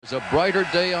A brighter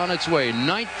day on its way.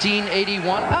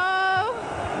 1981. Oh,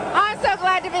 I'm so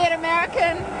glad to be an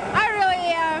American. I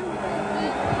really am.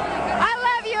 I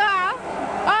love you all.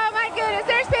 Oh my goodness,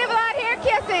 there's people out here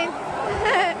kissing.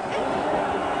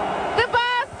 The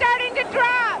ball's starting to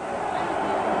drop.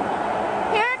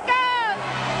 Here it goes.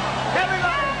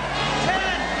 Everybody, 10,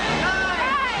 9,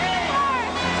 8,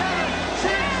 7,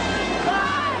 6,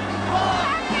 5,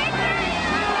 4,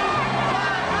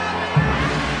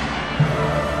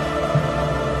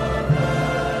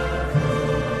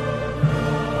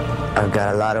 I've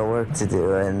got a lot of work to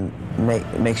do, and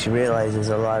makes you realize there's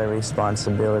a lot of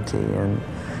responsibility. And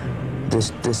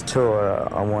this tour,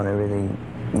 I want to really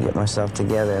get myself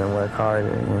together and work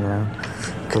harder,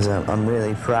 because I'm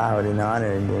really proud and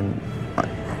honored, and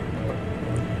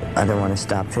I don't want to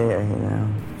stop here,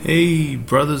 Hey,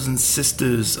 brothers and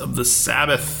sisters of the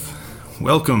Sabbath.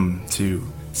 Welcome to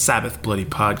Sabbath Bloody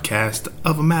Podcast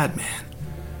of a Madman.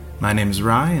 My name is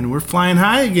Ryan, and we're flying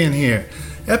high again here.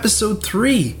 Episode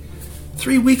 3.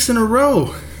 3 weeks in a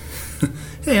row.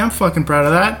 Hey, I'm fucking proud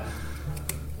of that.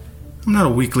 I'm not a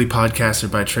weekly podcaster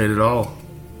by trade at all.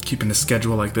 Keeping a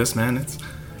schedule like this, man, it's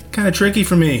kind of tricky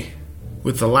for me.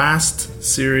 With the last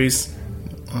series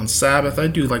on Sabbath, I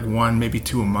do like 1, maybe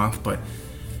 2 a month, but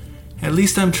at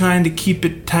least I'm trying to keep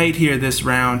it tight here this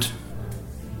round.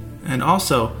 And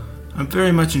also, I'm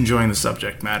very much enjoying the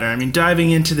subject matter. I mean, diving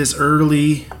into this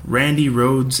early Randy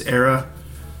Rhoads era,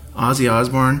 Ozzy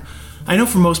Osbourne. I know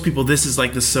for most people this is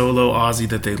like the solo Ozzy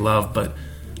that they love, but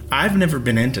I've never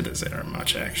been into this era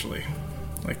much, actually.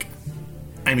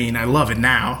 I love it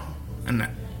now, and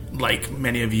like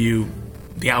many of you,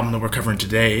 the album that we're covering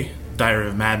today, Diary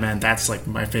of a Madman, that's like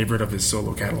my favorite of his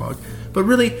solo catalog. But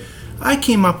really, I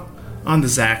came up on the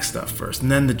Zach stuff first,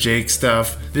 and then the Jake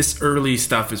stuff. This early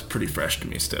stuff is pretty fresh to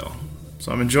me still,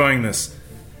 so I'm enjoying this.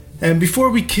 And before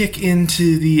we kick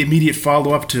into the immediate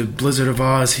follow-up to Blizzard of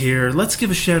Oz here, let's give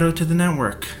a shout-out to the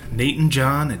network. Nate and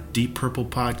John at Deep Purple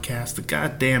Podcast, the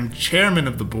goddamn chairman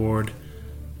of the board,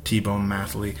 T-Bone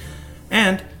Mathley,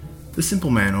 and the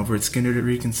simple man over at Skinner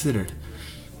Reconsidered,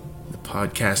 the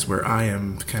podcast where I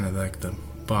am kind of like the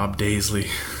Bob Daisley,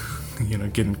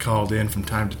 getting called in from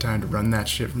time to time to run that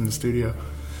shit from the studio.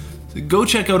 So go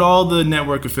check out all the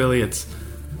network affiliates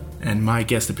and my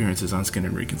guest appearances on Skinner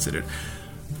Reconsidered.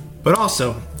 But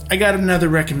also, I got another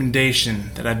recommendation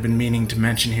that I've been meaning to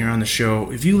mention here on the show.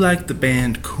 If you like the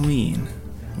band Queen,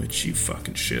 which you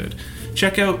fucking should,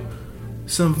 check out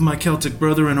some of my Celtic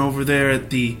brethren over there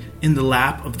at the In the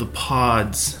Lap of the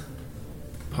Pods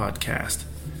podcast.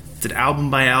 It's an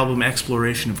album-by-album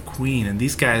exploration of Queen, and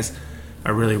these guys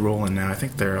are really rolling now. I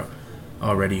think they're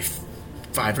already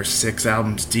 5 or 6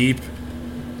 albums deep.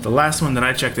 The last one that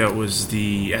I checked out was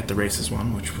the At the Races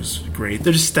one, which was great.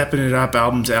 They're just stepping it up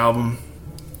album to album,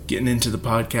 getting into the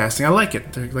podcasting. I like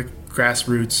it. They're like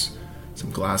grassroots, some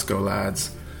Glasgow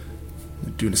lads.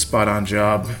 They're doing a spot-on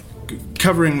job,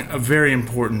 covering a very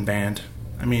important band.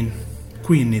 I mean,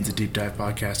 Queen needs a deep dive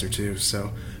podcast or two,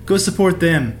 so go support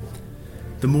them.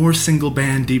 The more single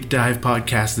band deep dive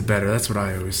podcasts, the better. That's what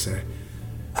I always say.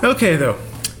 Okay, though.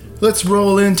 Let's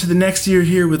roll into the next year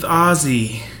here with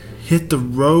Ozzy. Hit the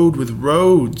road with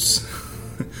Rhoads.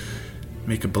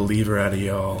 Make a believer out of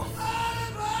y'all.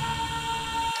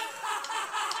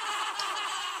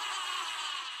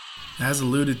 As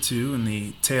alluded to in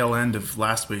the tail end of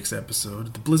last week's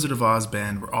episode, the Blizzard of Oz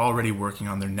band were already working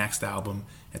on their next album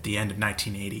at the end of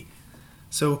 1980.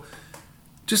 So,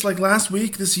 just like last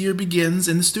week, this year begins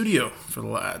in the studio for the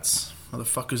lads.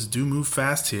 Motherfuckers do move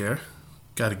fast here.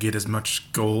 Gotta get as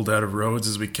much gold out of Rhoads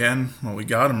as we can while we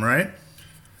got him, right?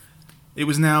 It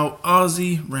was now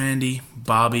Ozzy, Randy,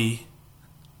 Bobby,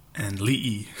 and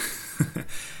Lee.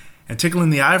 And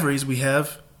tickling the ivories, we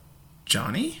have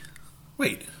Johnny?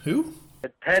 Wait, who?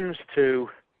 It tends to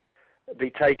be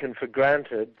taken for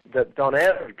granted that Don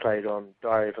Airey played on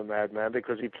Diary of a Madman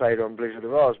because he played on Blizzard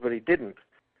of Oz, but he didn't.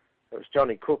 It was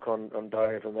Johnny Cook on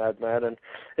Diary of a Madman, and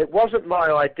it wasn't my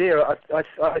idea.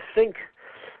 I think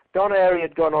Don Airey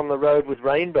had gone on the road with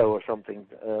Rainbow or something,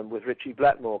 with Richie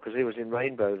Blackmore, because he was in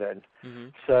Rainbow then. Mm-hmm.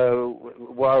 So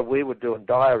while we were doing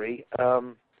Diary, I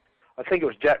think it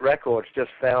was Jet Records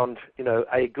just found,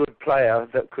 a good player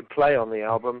that could play on the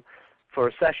album for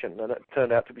a session, and it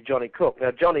turned out to be Johnny Cook.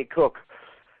 Now, Johnny Cook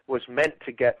was meant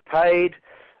to get paid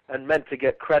and meant to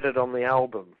get credit on the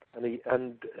album, and he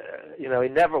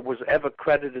never was ever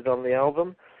credited on the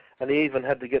album, and he even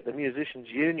had to get the Musicians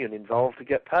Union involved to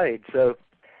get paid. So,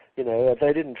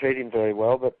 they didn't treat him very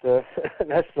well, but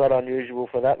that's not unusual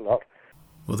for that lot.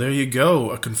 Well, there you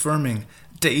go, a confirming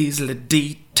Days Le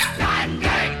Deet.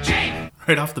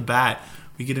 Right off the bat,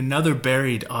 we get another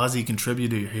buried Ozzy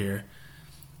contributor here.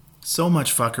 So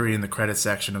much fuckery in the credits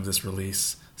section of this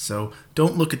release. So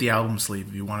don't look at the album sleeve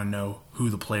if you want to know who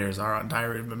the players are on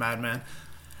Diary of a Madman.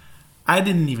 I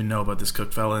didn't even know about this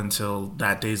Cook fella until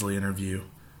that Daisley interview.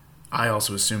 I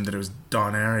also assumed that it was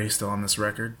Don Airey still on this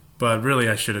record. But really,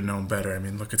 I should have known better. I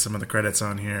mean, look at some of the credits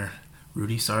on here.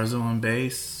 Rudy Sarzo on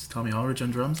bass, Tommy Aldridge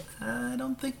on drums. I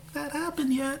don't think that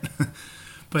happened yet.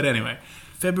 But anyway,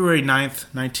 February 9th,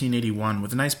 1981,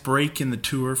 with a nice break in the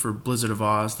tour for Blizzard of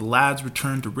Oz, the lads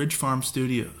returned to Ridge Farm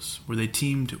Studios, where they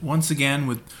teamed once again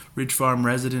with Ridge Farm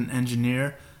resident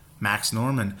engineer Max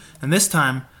Norman. And this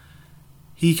time,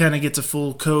 he kind of gets a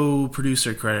full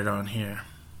co-producer credit on here.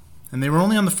 And they were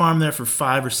only on the farm there for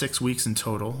 5 or 6 weeks in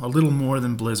total, a little more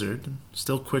than Blizzard.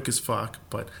 Still quick as fuck,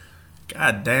 but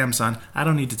god damn, son, I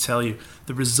don't need to tell you.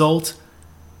 The result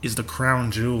is the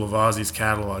crown jewel of Ozzy's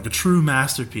catalog, a true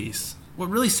masterpiece. What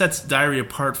really sets Diary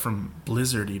apart from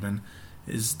Blizzard even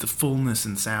is the fullness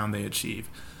and sound they achieve.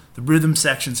 The rhythm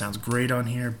section sounds great on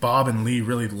here. Bob and Lee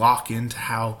really lock into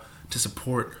how to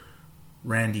support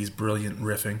Randy's brilliant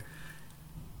riffing.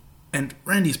 And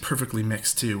Randy's perfectly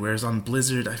mixed too, whereas on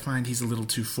Blizzard I find he's a little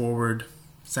too forward,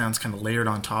 sounds kind of layered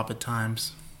on top at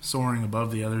times, soaring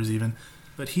above the others even.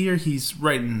 But here he's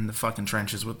right in the fucking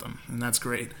trenches with them, and that's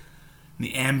great. And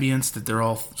the ambience that they're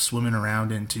all swimming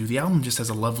around into, the album just has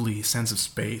a lovely sense of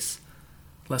space,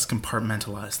 less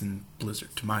compartmentalized than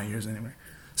Blizzard, to my ears anyway.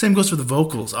 Same goes for the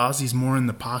vocals. Ozzy's more in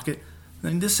the pocket. I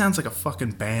mean, this sounds like a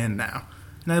fucking band now.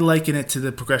 And I liken it to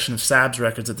the progression of Sab's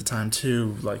records at the time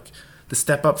too, like the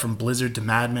step up from Blizzard to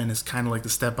Madman is kind of like the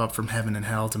step up from Heaven and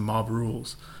Hell to Mob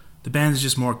Rules. The band is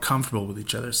just more comfortable with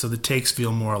each other, so the takes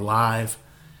feel more alive,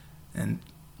 and,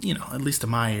 you know, at least to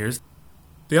my ears.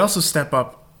 They also step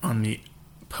up on the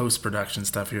post-production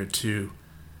stuff here too.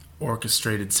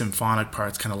 Orchestrated symphonic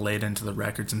parts kind of laid into the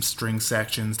record, some string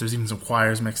sections, there's even some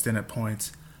choirs mixed in at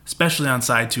points, especially on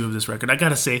side 2 of this record. I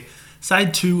gotta say,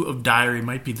 side 2 of Diary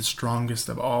might be the strongest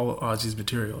of all Ozzy's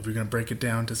material, if you're gonna break it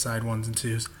down to side 1s and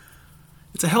 2s.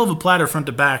 It's a hell of a platter front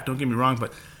to back, don't get me wrong,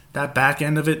 but that back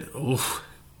end of it, oh,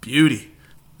 beauty.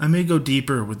 I may go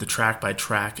deeper with the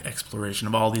track-by-track exploration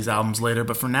of all these albums later,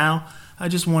 but for now, I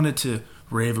just wanted to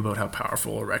rave about how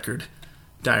powerful a record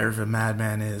Diary of a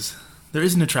Madman is. There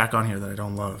isn't a track on here that I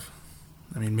don't love.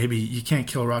 I mean, maybe You Can't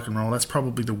Kill Rock and Roll, that's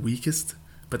probably the weakest,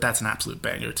 but that's an absolute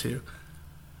banger too.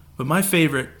 But my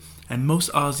favorite, and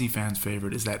most Ozzy fans'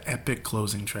 favorite, is that epic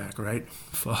closing track, right?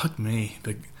 Fuck me,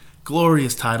 the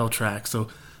glorious title track. So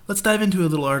let's dive into a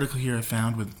little article here I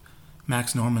found with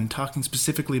Max Norman talking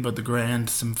specifically about the grand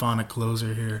symphonic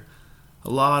closer here. A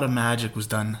lot of magic was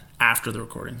done after the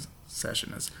recording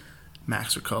session, as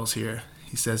Max recalls here.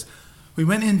 He says, "We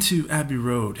went into Abbey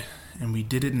Road and we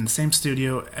did it in the same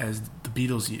studio as the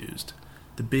Beatles used,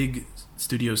 the big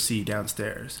Studio C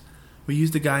downstairs. We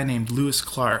used a guy named Lewis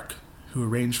Clark who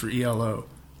arranged for ELO.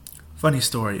 Funny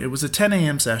story, it was a 10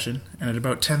 a.m. session, and at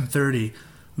about 10:30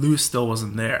 Lewis still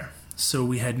wasn't there. So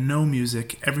we had no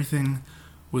music, everything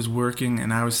was working,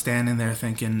 and I was standing there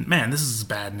thinking, man, this is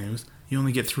bad news. You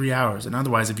only get 3 hours, and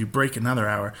otherwise if you break another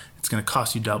hour, it's going to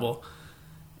cost you double.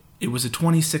 It was a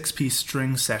 26-piece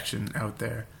string section out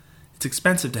there. It's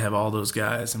expensive to have all those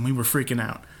guys, and we were freaking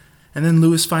out. And then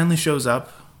Lewis finally shows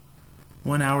up,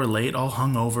 1 hour late, all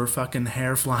hungover, fucking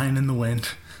hair flying in the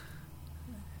wind.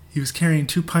 He was carrying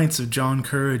 2 pints of John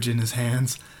Courage in his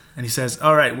hands, and he says,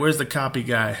 all right, where's the copy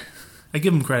guy? I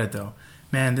give him credit, though.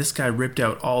 Man, this guy ripped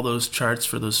out all those charts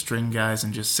for those string guys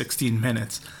in just 16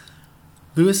 minutes.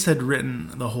 Lewis had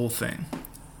written the whole thing.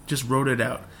 Just wrote it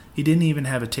out. He didn't even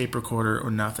have a tape recorder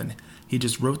or nothing. He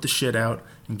just wrote the shit out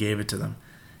and gave it to them.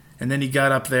 And then he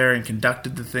got up there and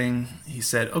conducted the thing. He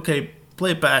said, okay,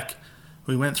 play it back.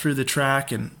 We went through the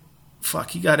track and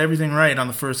fuck, he got everything right on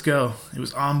the first go. It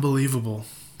was unbelievable.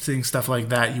 Seeing stuff like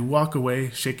that, you walk away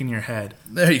shaking your head.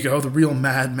 There you go, the real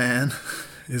madman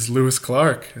is Lewis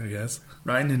Clark, I guess.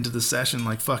 Riding into the session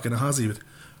like fucking Ozzy with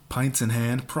pints in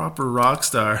hand. Proper rock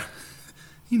star.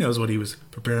 He knows what he was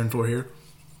preparing for here.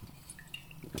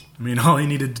 I mean, all he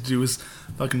needed to do was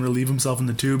fucking relieve himself in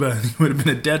the tuba and he would have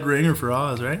been a dead ringer for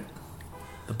Oz, right?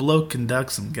 The bloke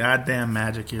conducts some goddamn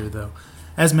magic here, though.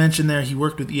 As mentioned there, he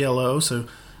worked with ELO, so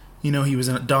you know he was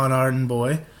a Don Arden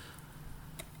boy.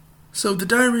 So the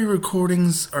Diary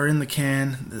recordings are in the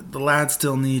can. The lads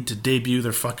still need to debut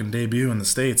their fucking debut in the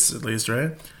States, at least,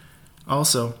 right?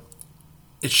 Also,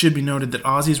 it should be noted that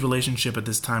Ozzy's relationship at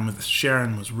this time with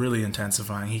Sharon was really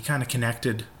intensifying. He kind of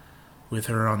connected with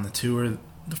her on the tour,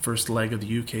 the first leg of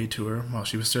the UK tour, while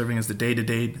she was serving as the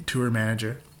day-to-day tour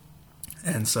manager.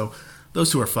 And so,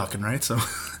 those two are fucking, right? So,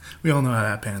 we all know how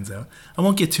that pans out. I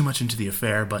won't get too much into the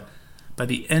affair, but By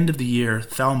the end of the year,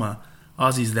 Thelma,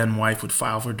 Ozzy's then wife, would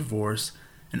file for divorce,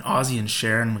 and Ozzy and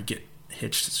Sharon would get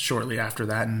hitched shortly after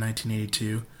that in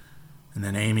 1982. And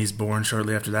then Amy's born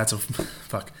shortly after that, so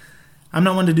fuck. I'm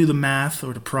not one to do the math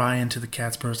or to pry into the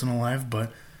cat's personal life,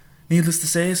 but needless to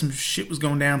say, some shit was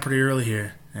going down pretty early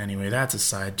here. Anyway, that's a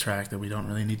sidetrack that we don't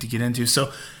really need to get into.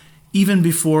 So, even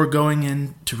before going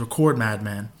in to record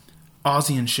Madman,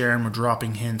 Ozzy and Sharon were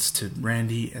dropping hints to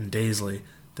Randy and Daisley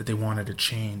that they wanted a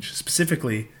change,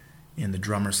 specifically in the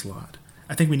drummer slot.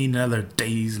 I think we need another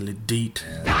Daisley Deet.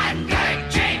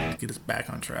 Get us back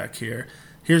on track here.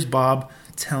 Here's Bob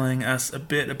telling us a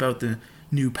bit about the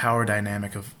new power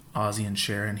dynamic of Ozzy and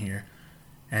Sharon here,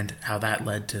 and how that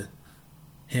led to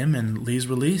him and Lee's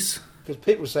release. Because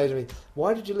people say to me,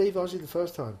 why did you leave Ozzy the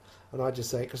first time? And I just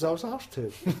say, because I was asked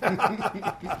to. I'm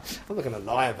not going to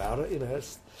lie about it, you know.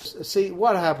 See,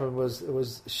 what happened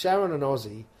was Sharon and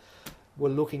Ozzy were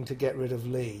looking to get rid of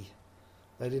Lee.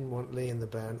 They didn't want Lee in the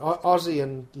band. Ozzy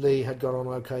and Lee had got on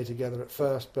okay together at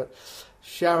first, but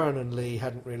Sharon and Lee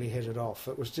hadn't really hit it off.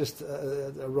 It was just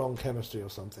a wrong chemistry or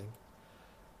something.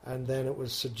 And then it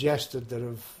was suggested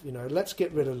that let's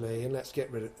get rid of Lee and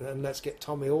let's get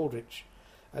Tommy Aldrich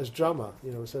as drummer.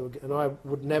 And I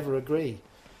would never agree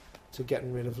to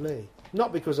getting rid of Lee.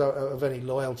 Not because of any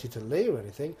loyalty to Lee or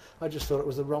anything. I just thought it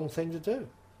was the wrong thing to do.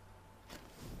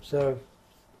 So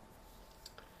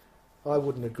I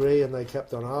wouldn't agree, and they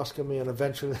kept on asking me, and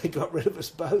eventually they got rid of us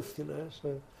both,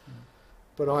 So,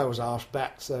 but I was asked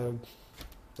back, so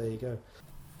there you go.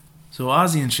 So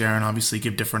Ozzy and Sharon obviously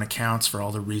give different accounts for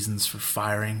all the reasons for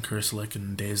firing Kerslake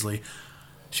and Daisley.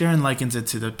 Sharon likens it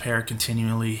to the pair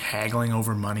continually haggling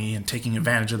over money and taking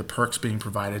advantage of the perks being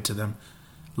provided to them.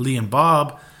 Lee and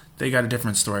Bob, they got a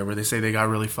different story where they say they got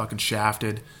really fucking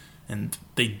shafted, and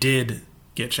they did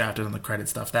get shafted on the credit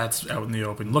stuff. That's out in the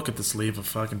open. Look at the sleeve of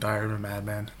fucking Diary of a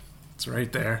Madman. It's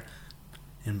right there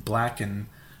in black and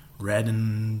red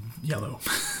and yellow.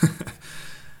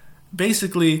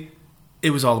 Basically,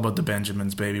 it was all about the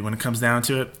Benjamins, baby. When it comes down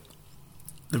to it,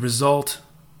 the result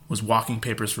was walking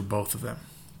papers for both of them.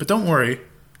 But don't worry,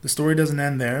 the story doesn't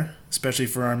end there, especially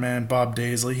for our man Bob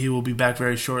Daisley. He will be back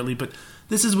very shortly, but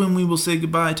this is when we will say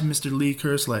goodbye to Mr. Lee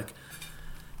Kerslake.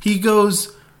 He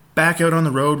goes back out on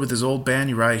the road with his old band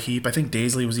Uriah Heep. I think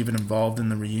Daisley was even involved in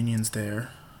the reunions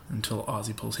there until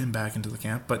Ozzy pulls him back into the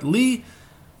camp. But Lee,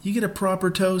 you get a proper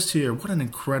toast here. What an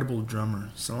incredible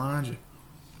drummer. Solange.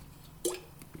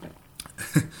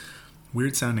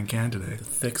 Weird sounding can today. The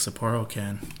thick Sapporo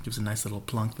can gives a nice little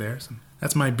plunk there.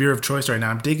 That's my beer of choice right now.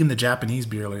 I'm digging the Japanese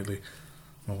beer lately.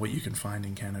 Well, what you can find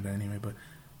in Canada anyway, but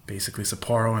basically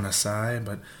Sapporo and Asahi.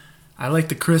 But I like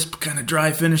the crisp, kind of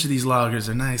dry finish of these lagers.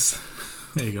 They're nice.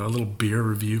 There you go, a little beer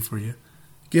review for you.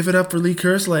 Give it up for Lee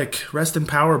Kerslake. Rest in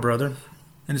power, brother.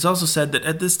 And it's also said that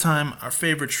at this time, our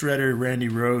favorite shredder, Randy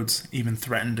Rhoads, even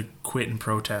threatened to quit and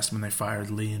protest when they fired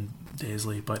Lee and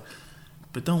Daisley. But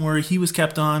don't worry, he was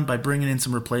kept on by bringing in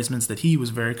some replacements that he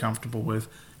was very comfortable with,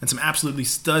 and some absolutely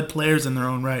stud players in their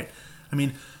own right. I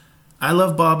mean, I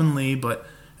love Bob and Lee, but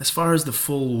as far as the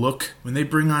full look, when they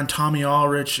bring on Tommy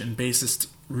Aldrich and bassist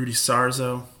Rudy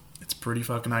Sarzo, it's pretty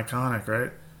fucking iconic,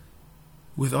 right?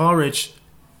 With Aldrich,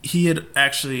 he had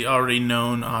actually already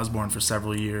known Osbourne for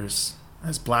several years.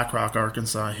 As Black Rock,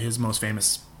 Arkansas, his most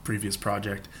famous previous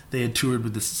project, they had toured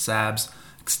with the Sabs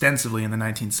extensively in the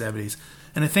 1970s.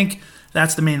 And I think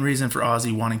that's the main reason for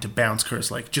Ozzy wanting to bounce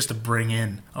Kerslake, just to bring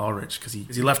in Aldrich, because he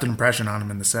left an impression on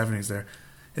him in the 70s there.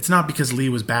 It's not because Lee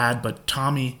was bad, but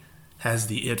Tommy has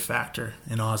the it factor,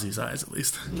 in Ozzy's eyes at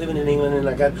least. Living in England, and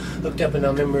I got hooked up, and I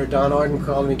remember Don Arden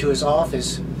called me to his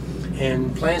office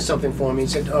and playing something for me.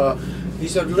 He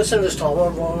said, listen to this, Tom, I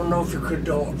want to know if you could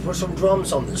put some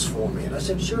drums on this for me. And I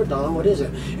said, sure, Don, what is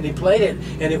it? And he played it,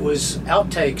 and it was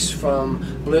outtakes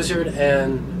from Blizzard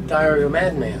and Diary of a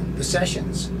Madman, the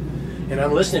sessions. And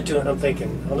I'm listening to it, and I'm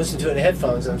listening to it in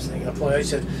headphones, and I'm thinking, he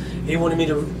said, he wanted me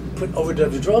to put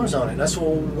overdub the drums on it. And I said,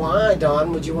 well, why,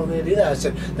 Don, would you want me to do that? I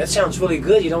said, that sounds really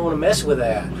good, you don't want to mess with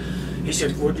that. He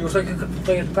said, well, do you think I could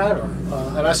play it better?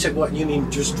 And I said, what, you mean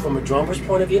just from a drummer's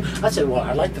point of view? I said, well,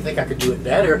 I'd like to think I could do it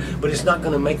better, but it's not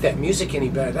going to make that music any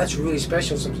better. That's really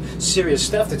special, some serious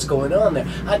stuff that's going on there.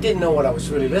 I didn't know what I was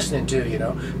really listening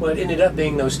to, Well, it ended up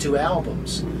being those two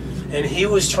albums. And he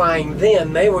was trying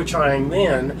then, they were trying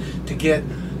then, to get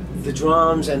the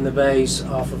drums and the bass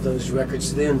off of those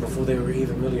records then, before they were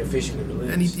even really officially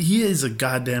released. And he is a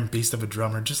goddamn beast of a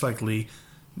drummer, just like Lee.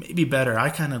 Maybe better.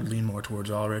 I kind of lean more towards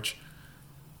Aldrich.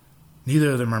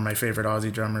 Neither of them are my favorite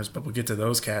Ozzy drummers, but we'll get to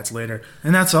those cats later.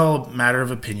 And that's all a matter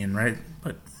of opinion, right?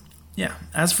 But yeah,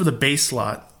 as for the bass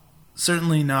slot,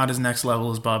 certainly not as next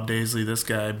level as Bob Daisley, this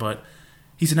guy, but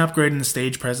He's an upgrade in the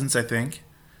stage presence, I think.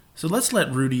 So let's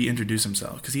let Rudy introduce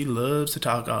himself, because he loves to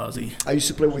talk Ozzy. I used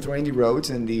to play with Randy Rhoads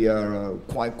in the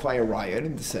Quiet Riot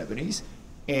in the 70s.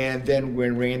 And then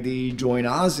when Randy joined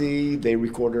Ozzy, they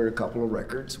recorded a couple of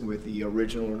records with the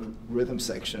original rhythm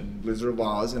section, Blizzard of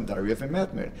Oz and Diary of a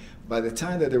Madman. By the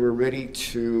time that they were ready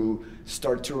to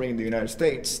start touring the United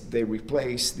States, they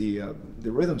replaced the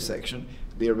rhythm section.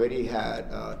 They already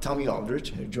had Tommy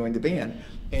Aldridge who joined the band,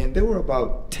 and they were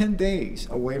about 10 days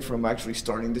away from actually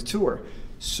starting the tour.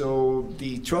 So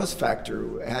the trust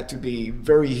factor had to be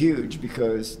very huge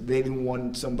because they didn't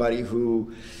want somebody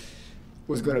who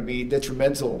was going to be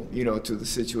detrimental, to the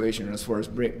situation as far as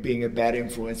being a bad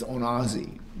influence on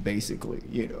Ozzy, basically,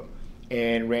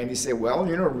 And Randy said, well,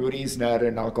 Rudy's not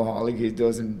an alcoholic.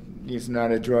 He's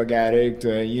not a drug addict.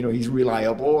 He's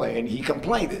reliable and he can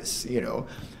play this,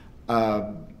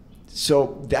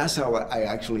 So that's how I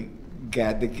actually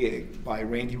got the gig, by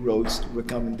Randy Rhoads'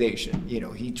 recommendation.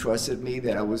 He trusted me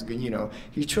that I was,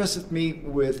 he trusted me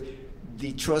with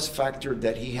the trust factor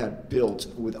that he had built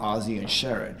with Ozzy and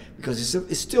Sharon, because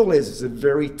it still is. It's a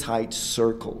very tight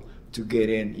circle to get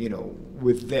in,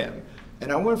 with them.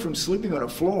 And I went from sleeping on a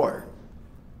floor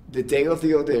the day of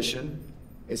the audition.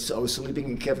 I was sleeping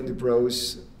in Kevin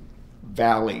DuBro's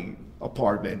Valley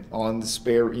apartment on the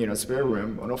spare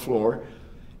room on a floor,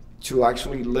 to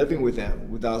actually living with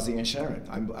them, with Ozzy and Sharon.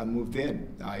 I moved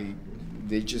in.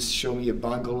 They just showed me a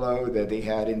bungalow that they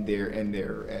had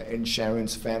in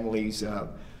Sharon's family's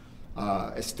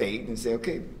estate, and say,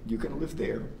 okay, you can live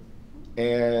there.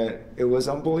 And it was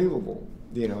unbelievable.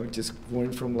 Just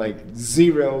going from like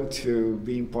zero to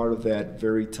being part of that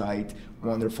very tight,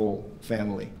 wonderful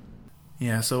family.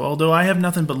 Yeah, so although I have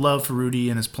nothing but love for Rudy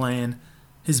and his playing,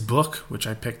 his book, which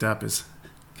I picked up, is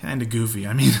kind of goofy.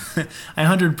 I mean, I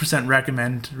 100%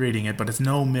 recommend reading it, but it's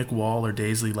no Mick Wall or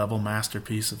Daisley level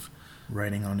masterpiece of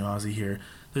writing on Ozzy here.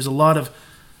 There's a lot of,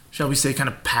 shall we say, kind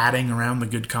of padding around the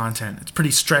good content. It's pretty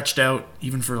stretched out,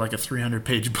 even for like a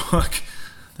 300-page book.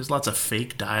 There's lots of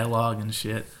fake dialogue and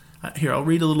shit. Here, I'll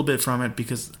read a little bit from it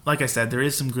because, like I said, there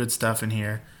is some good stuff in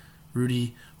here.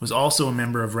 Rudy was also a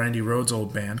member of Randy Rhoads'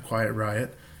 old band, Quiet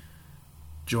Riot,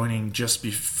 joining just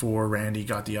before Randy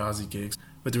got the Ozzy gigs.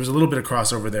 But there was a little bit of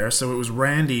crossover there, so it was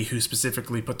Randy who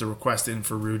specifically put the request in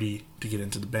for Rudy to get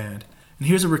into the band. And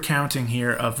here's a recounting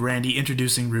here of Randy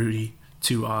introducing Rudy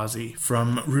to Ozzy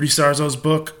from Rudy Sarzo's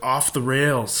book, Off the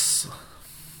Rails.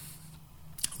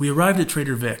 We arrived at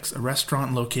Trader Vic's, a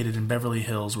restaurant located in Beverly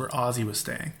Hills where Ozzy was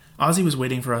staying. Ozzy was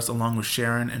waiting for us along with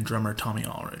Sharon and drummer Tommy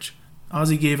Aldridge.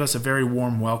 Ozzy gave us a very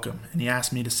warm welcome, and he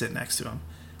asked me to sit next to him.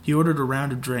 He ordered a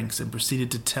round of drinks and proceeded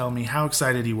to tell me how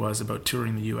excited he was about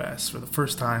touring the U.S. for the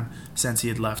first time since he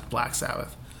had left Black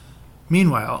Sabbath.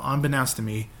 Meanwhile, unbeknownst to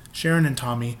me, Sharon and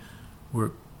Tommy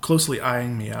were closely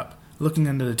eyeing me up, looking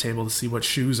under the table to see what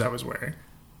shoes I was wearing.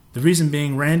 The reason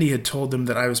being, Randy had told them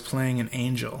that I was playing an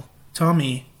Angel.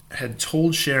 Tommy had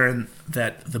told Sharon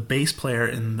that the bass player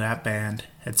in that band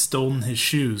had stolen his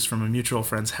shoes from a mutual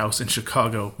friend's house in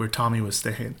Chicago where Tommy was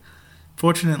staying.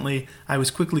 Fortunately, I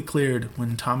was quickly cleared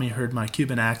when Tommy heard my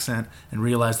Cuban accent and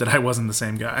realized that I wasn't the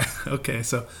same guy. Okay,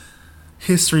 so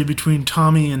history between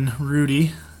Tommy and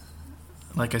Rudy.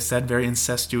 Like I said, very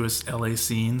incestuous LA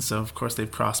scene, so of course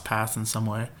they've crossed paths in some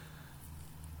way.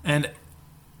 And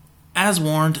as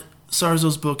warned,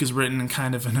 Sarzo's book is written in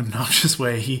kind of an obnoxious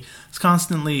way. He's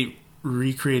constantly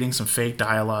recreating some fake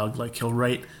dialogue, like he'll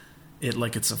write it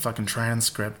like it's a fucking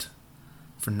transcript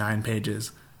for 9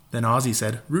 pages. Then Ozzy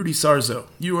said, Rudy Sarzo,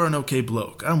 you are an okay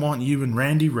bloke. I want you and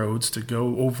Randy Rhoads to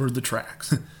go over the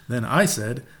tracks. Then I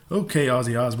said, okay,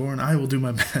 Ozzy Osbourne, I will do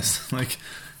my best. Like,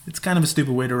 it's kind of a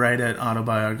stupid way to write an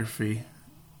autobiography.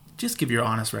 Just give your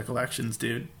honest recollections,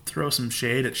 dude. Throw some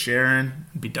shade at Sharon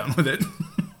and be done with it.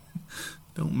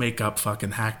 Don't make up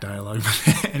fucking hack dialogue.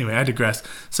 But anyway, I digress.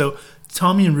 So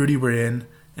Tommy and Rudy were in,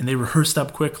 and they rehearsed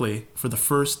up quickly for the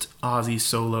first Ozzy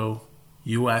solo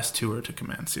U.S. tour to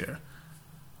commence here.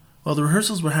 Well, the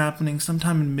rehearsals were happening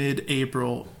sometime in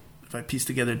mid-April. If I piece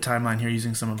together a timeline here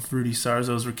using some of Rudy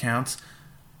Sarzo's recounts,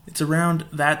 it's around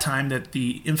that time that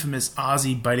the infamous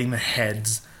Ozzy biting the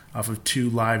heads off of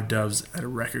 2 live doves at a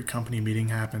record company meeting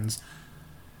happens.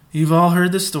 You've all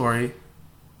heard the story,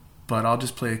 but I'll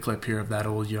just play a clip here of that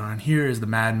old yarn. Here is the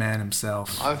madman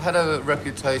himself. I've had a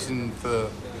reputation for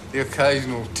the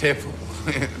occasional tipple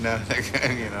now and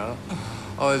again, you know.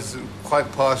 I was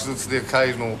quite partial to the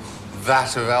occasional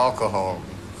vat of alcohol.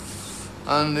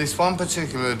 And this one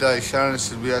particular day, Sharon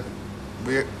said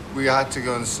we had to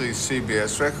go and see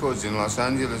CBS Records in Los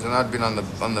Angeles, and I'd been on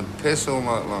the piss all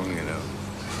night long, you know.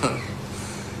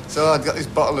 So I'd got this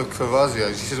bottle of Courvoisier.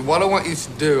 She said, what I want you to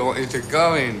do, I want you to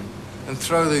go in and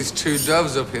throw these two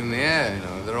doves up in the air. You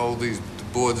know, they're all these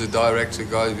boards of director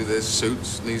guys with their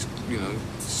suits, and these, you know,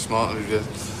 smartly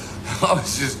dressed. I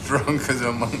was just drunk as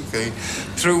a monkey.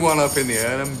 Threw one up in the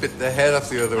air and bit the head off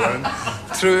the other one.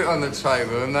 Threw it on the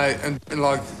table, and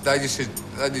they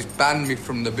just banned me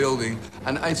from the building.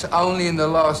 And it's only in the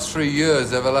last 3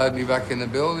 years they've allowed me back in the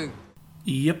building.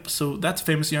 Yep, so that's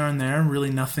famous yarn there. Really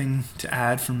nothing to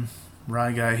add from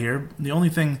Rye Guy here. The only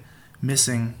thing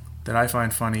missing that I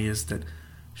find funny is that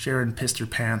Sharon pissed her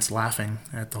pants laughing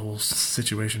at the whole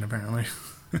situation, apparently.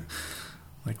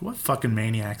 Like, what fucking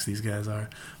maniacs these guys are.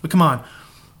 But come on,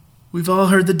 we've all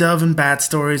heard the Dove and Bat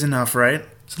stories enough, right?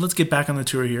 So let's get back on the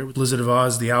tour here. With Blizzard of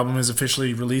Oz, the album is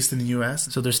officially released in the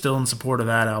US, so they're still in support of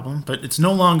that album. But it's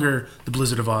no longer the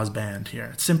Blizzard of Oz band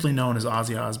here. It's simply known as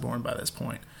Ozzy Osbourne by this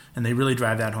point. And they really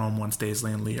drive that home once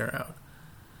Daisley and Lee are out.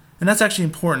 And that's actually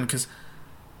important because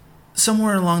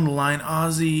somewhere along the line,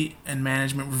 Ozzy and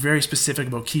management were very specific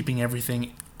about keeping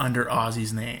everything under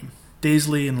Ozzy's name.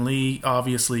 Daisley and Lee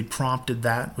obviously prompted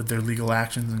that with their legal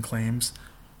actions and claims.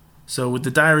 So with the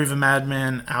Diary of a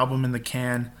Madman album in the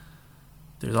can,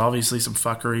 there's obviously some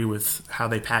fuckery with how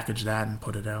they packaged that and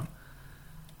put it out.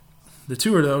 The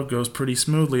tour, though, goes pretty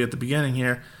smoothly at the beginning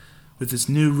here. With this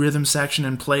new rhythm section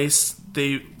in place,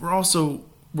 they were also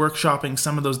workshopping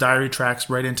some of those Diary tracks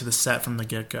right into the set from the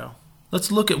get-go.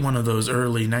 Let's look at one of those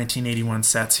early 1981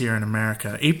 sets here in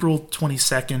America. April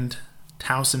 22nd,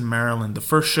 Towson, Maryland. The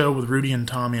first show with Rudy and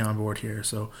Tommy on board here.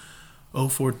 So, O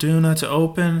Fortuna to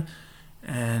open,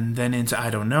 and then into I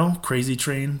Don't Know, Crazy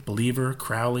Train, Believer,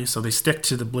 Crowley. So they stick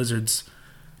to the Blizzard's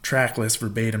track list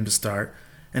verbatim to start.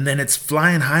 And then it's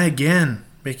Flying High again,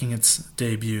 making its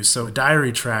debut. So a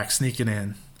Diary track sneaking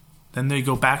in. Then they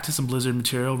go back to some Blizzard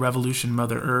material, Revolution,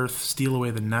 Mother Earth, Steal Away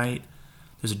the Night.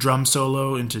 There's a drum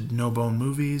solo into No Bone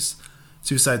Movies,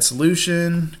 Suicide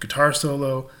Solution, guitar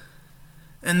solo,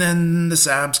 and then the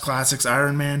Sab's classics,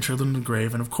 Iron Man, Children of the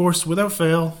Grave, and of course, without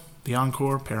fail, the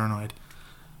encore, Paranoid.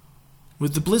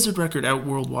 With the Blizzard record out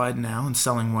worldwide now and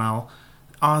selling well,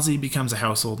 Ozzy becomes a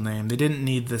household name. They didn't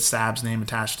need the Sab's name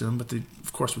attached to them, but they,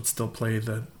 of course, would still play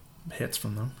the hits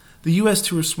from them. The US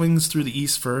tour swings through the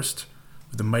East first,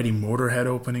 with the mighty Motorhead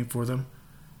opening for them.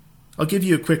 I'll give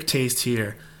you a quick taste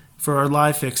here. For our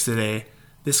live fix today,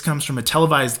 this comes from a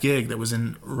televised gig that was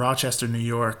in Rochester, New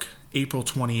York, April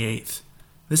 28th.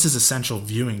 This is essential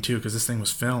viewing, too, because this thing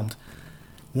was filmed.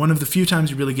 One of the few times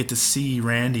you really get to see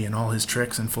Randy and all his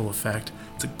tricks in full effect.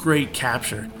 It's a great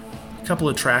capture. A couple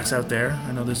of tracks out there.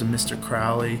 I know there's a Mr.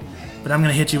 Crowley, but I'm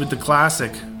going to hit you with the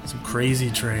classic, some Crazy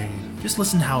Train. Just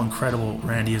listen to how incredible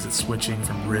Randy is at switching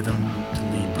from rhythm to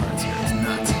lead parts here. It's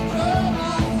nuts.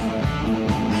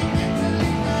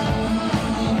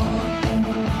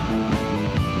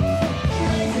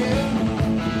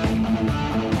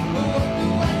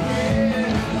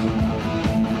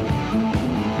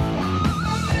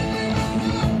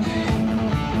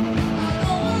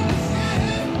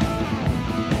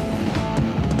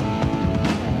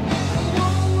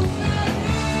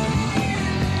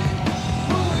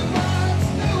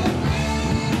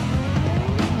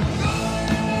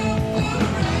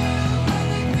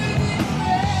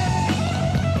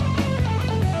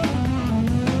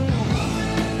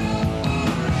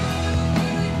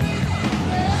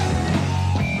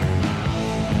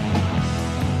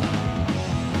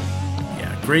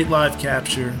 Great live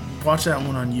capture. Watch that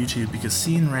one on YouTube because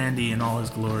seeing Randy in all his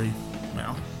glory,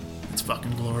 well, it's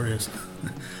fucking glorious.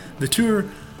 The tour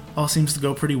all seems to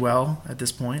go pretty well at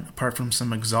this point, apart from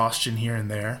some exhaustion here and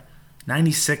there.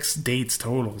 96 dates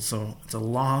total, so it's a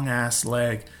long-ass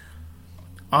leg.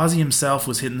 Ozzy himself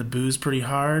was hitting the booze pretty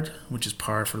hard, which is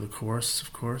par for the course,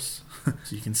 of course.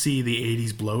 So you can see the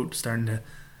 80s bloat starting to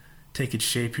take its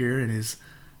shape here in his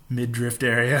mid-drift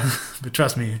area. But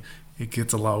trust me, it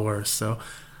gets a lot worse. So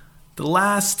the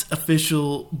last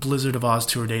official Blizzard of Oz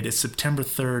tour date is September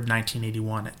 3rd,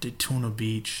 1981 at Daytona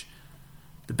Beach.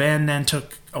 The band then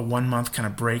took a 1-month kind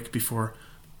of break before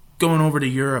going over to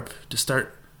Europe to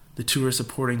start the tour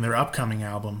supporting their upcoming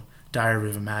album, Diary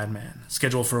of a Madman,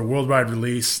 scheduled for a worldwide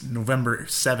release November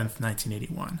 7th,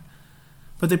 1981.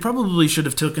 But they probably should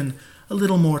have taken a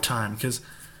little more time because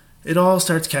it all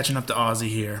starts catching up to Ozzy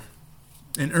here.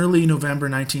 In early November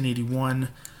 1981,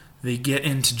 they get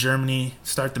into Germany,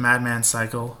 start the Madman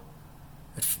cycle.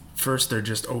 At first, they're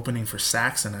just opening for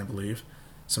Saxon, I believe,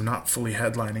 so not fully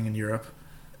headlining in Europe.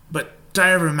 But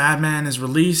Diary of a Madman is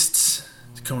released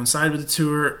to coincide with the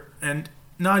tour, and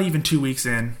not even 2 weeks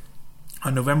in,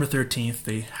 on November 13th,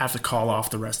 they have to call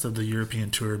off the rest of the European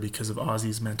tour because of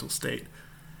Ozzy's mental state.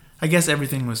 I guess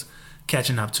everything was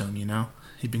catching up to him, you know?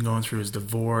 He'd been going through his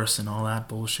divorce and all that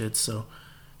bullshit, so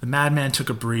the Madman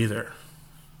took a breather.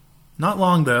 Not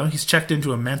long, though. He's checked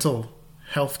into a mental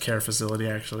health care facility,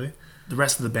 actually. The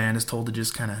rest of the band is told to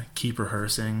just kind of keep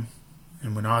rehearsing,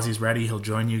 and when Ozzy's ready, he'll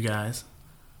join you guys.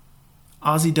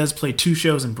 Ozzy does play 2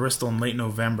 shows in Bristol in late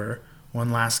November,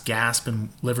 one last gasp in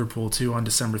Liverpool too on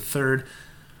December 3rd,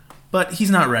 but he's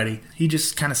not ready. He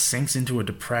just kind of sinks into a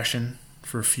depression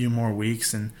for a few more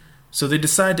weeks, and so they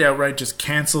decide to outright just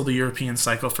cancel the European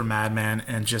cycle for Madman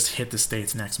and just hit the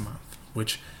States next month,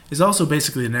 which is also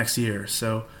basically the next year.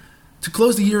 So to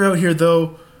close the year out here,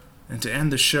 though, and to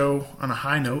end the show on a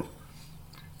high note,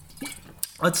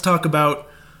 let's talk about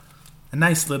a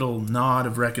nice little nod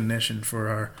of recognition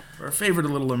for our favorite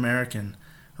little American,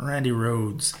 Randy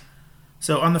Rhoads.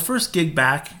 So on the first gig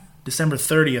back, December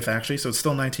 30th actually, so it's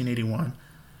still 1981,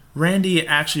 Randy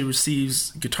actually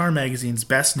receives Guitar Magazine's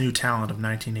Best New Talent of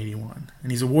 1981.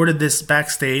 And he's awarded this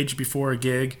backstage before a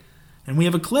gig, and we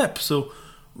have a clip, so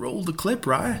roll the clip,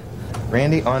 Rye.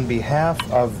 Randy, on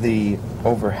behalf of the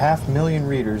over 500,000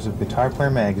 readers of Guitar Player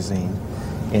Magazine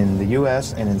in the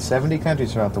U.S. and in 70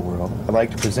 countries throughout the world, I'd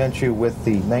like to present you with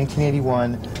the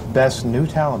 1981 Best New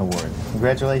Talent Award.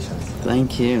 Congratulations.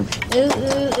 Thank you.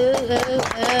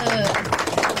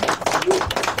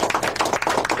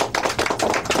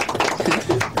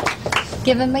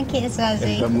 Give him a kiss,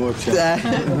 Ozzy.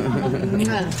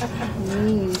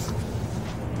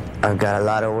 I've got a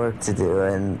lot of work to do,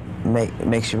 and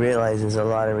makes you realize there's a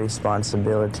lot of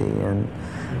responsibility. And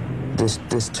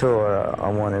this tour, I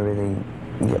want to really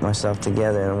get myself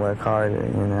together and work harder,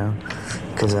 you know,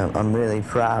 because I'm really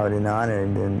proud and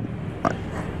honored, and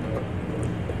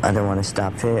I don't want to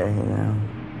stop here, you know.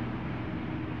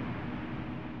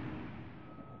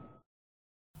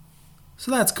 So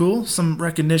that's cool. Some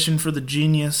recognition for the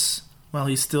genius while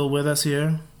he's still with us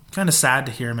here. Kind of sad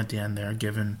to hear him at the end there,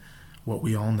 given what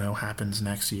we all know happens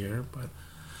next year. But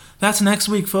that's next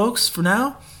week, folks. For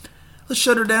now, let's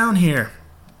shut her down here.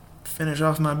 Finish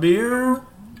off my beer.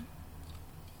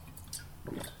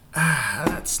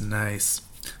 That's nice.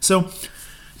 So,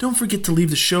 don't forget to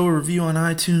leave the show a review on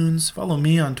iTunes. Follow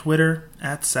me on Twitter,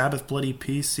 @Sabbath Bloody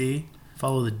PC.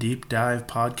 Follow the Deep Dive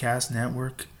Podcast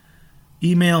Network.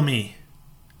 Email me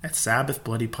at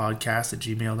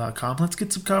sabbathbloodypodcast@gmail.com. Let's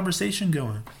get some conversation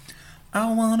going.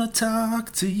 I want to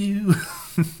talk to you.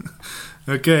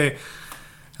 Okay,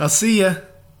 I'll see ya.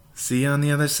 See you on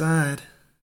the other side.